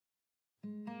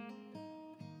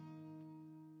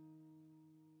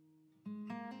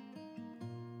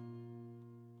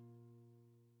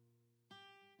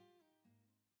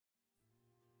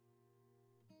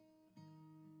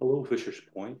Hello, Fisher's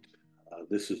Point.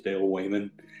 This is Dale Wayman,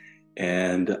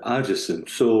 and I just am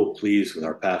so pleased with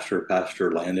our pastor,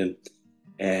 Pastor Landon.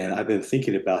 And I've been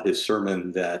thinking about his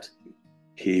sermon that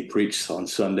he preached on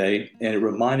Sunday, and it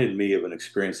reminded me of an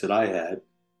experience that I had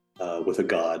with a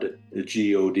God, a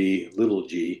G-O-D, little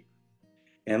g.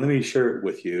 And let me share it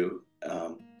with you.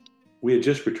 We had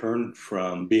just returned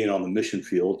from being on the mission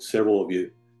field. Several of you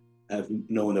have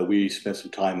known that we spent some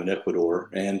time in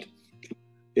Ecuador, and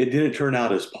it didn't turn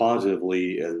out as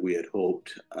positively as we had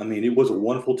hoped. I mean, it was a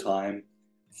wonderful time,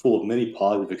 full of many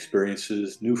positive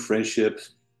experiences, new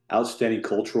friendships, outstanding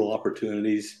cultural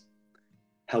opportunities.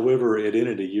 However, it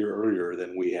ended a year earlier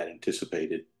than we had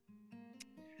anticipated.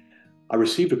 I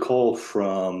received a call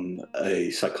from a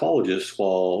psychologist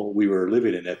while we were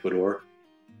living in Ecuador,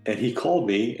 and he called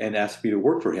me and asked me to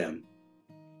work for him.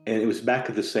 And it was back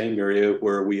at the same area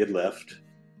where we had left.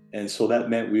 And so that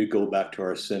meant we would go back to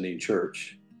our ascending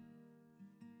church.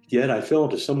 Yet I fell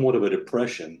into somewhat of a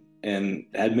depression and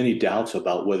had many doubts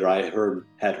about whether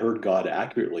had heard God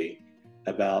accurately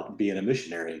about being a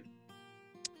missionary.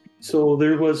 So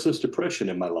there was this depression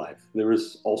in my life. There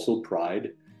was also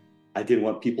pride. I didn't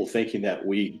want people thinking that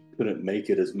we couldn't make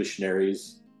it as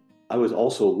missionaries. I was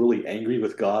also really angry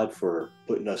with God for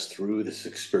putting us through this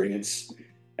experience,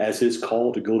 as his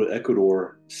call to go to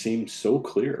Ecuador seemed so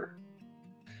clear.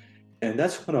 And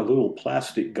that's when a little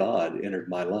plastic God entered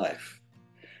my life.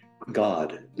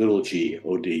 God, little g,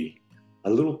 O-D, a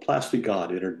little plastic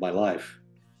God entered my life.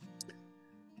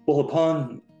 Well,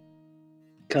 upon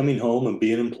coming home and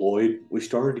being employed, we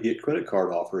started to get credit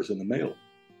card offers in the mail.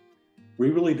 We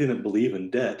really didn't believe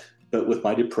in debt, but with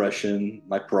my depression,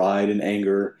 my pride, and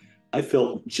anger, I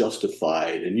felt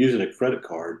justified in using a credit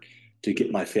card to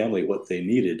get my family what they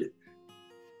needed.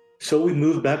 So we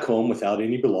moved back home without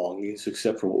any belongings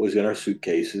except for what was in our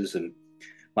suitcases. And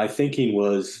my thinking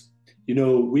was,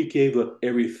 we gave up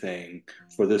everything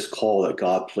for this call that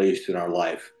God placed in our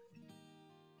life.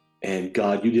 And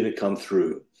God, you didn't come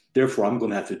through. Therefore, I'm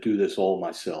going to have to do this all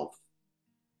myself.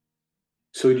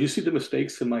 So do you see the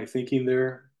mistakes in my thinking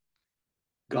there?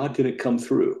 God didn't come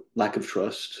through. Lack of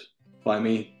trust by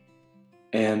me.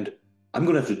 And I'm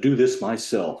going to have to do this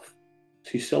myself.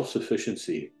 See,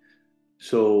 self-sufficiency.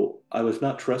 So I was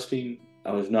not trusting.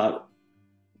 I was not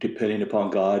depending upon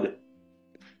God.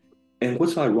 And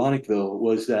what's ironic, though,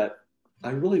 was that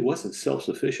I really wasn't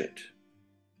self-sufficient.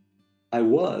 I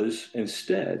was,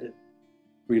 instead,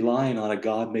 relying on a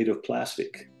God made of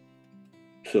plastic.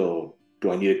 So,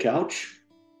 do I need a couch?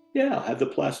 Yeah, have the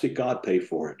plastic God pay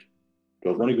for it. Do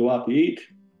I want to go out to eat?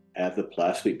 Have the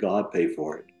plastic God pay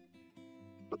for it.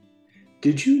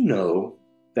 Did you know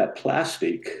that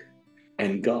plastic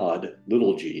and God,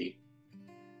 little g,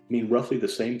 mean roughly the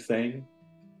same thing?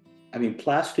 I mean,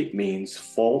 plastic means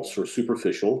false or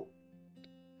superficial.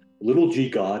 Little g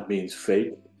God means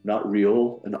fake, not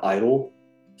real, an idol,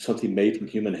 something made from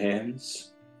human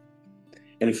hands.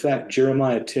 And in fact,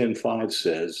 Jeremiah 10:5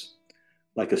 says,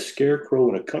 like a scarecrow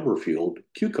in a cucumber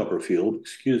field,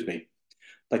 excuse me,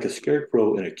 like a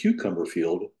scarecrow in a cucumber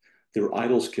field, their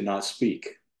idols cannot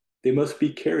speak. They must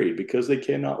be carried because they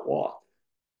cannot walk.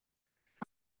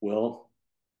 Well,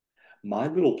 my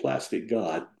little plastic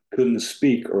God couldn't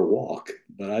speak or walk,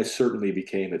 but I certainly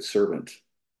became its servant.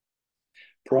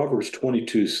 Proverbs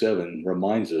 22:7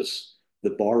 reminds us the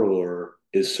borrower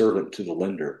is servant to the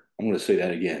lender. I'm going to say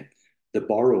that again. The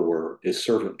borrower is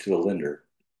servant to the lender.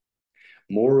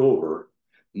 Moreover,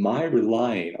 my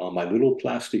relying on my little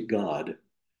plastic God,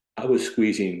 I was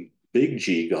squeezing big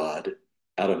G God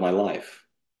out of my life.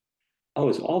 I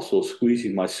was also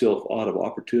squeezing myself out of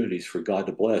opportunities for God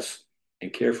to bless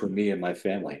and care for me and my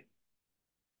family.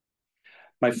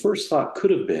 My first thought could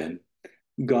have been,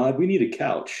 God, we need a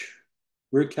couch.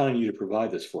 We're counting you to provide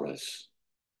this for us.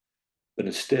 But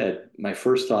instead, my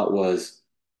first thought was,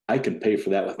 I can pay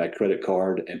for that with my credit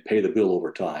card and pay the bill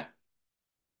over time.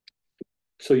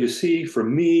 So you see, for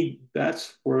me,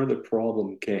 that's where the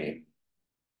problem came.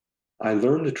 I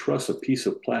learned to trust a piece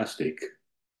of plastic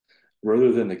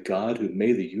rather than the God who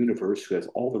made the universe, who has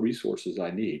all the resources I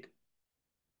need.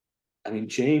 I mean,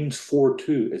 James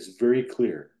 4:2 is very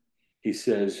clear. He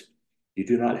says, you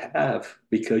do not have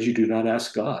because you do not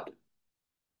ask God.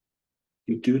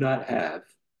 You do not have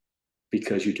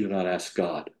because you do not ask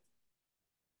God.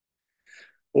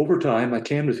 Over time, I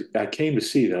came to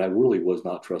see that I really was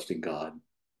not trusting God.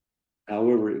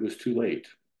 However, it was too late.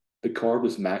 The card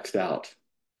was maxed out.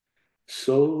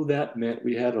 So that meant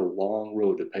we had a long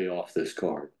road to pay off this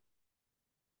card.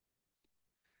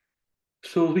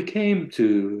 So we came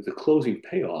to the closing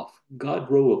payoff. God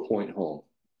drove a point home.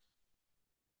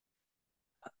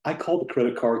 I called the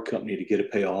credit card company to get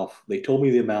it paid off. They told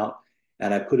me the amount,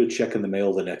 and I put a check in the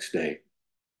mail the next day.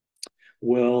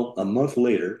 Well, a month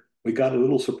later, we got a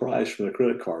little surprise from the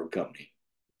credit card company.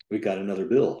 We got another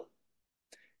bill.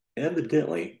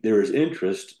 Evidently, there is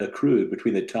interest accrued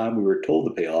between the time we were told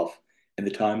the payoff and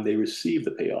the time they received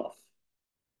the payoff.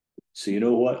 So, you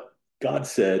know what? God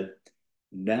said,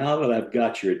 now that I've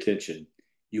got your attention,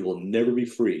 you will never be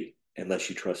free unless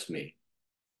you trust me.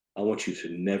 I want you to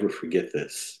never forget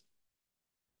this.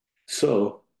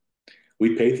 So,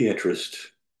 we paid the interest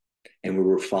and we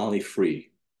were finally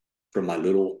free from my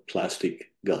little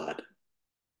plastic God.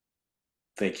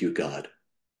 Thank you, God.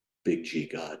 Big G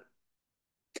God.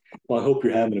 Well, I hope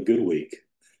you're having a good week.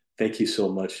 Thank you so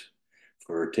much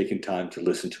for taking time to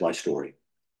listen to my story.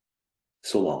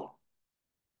 So long.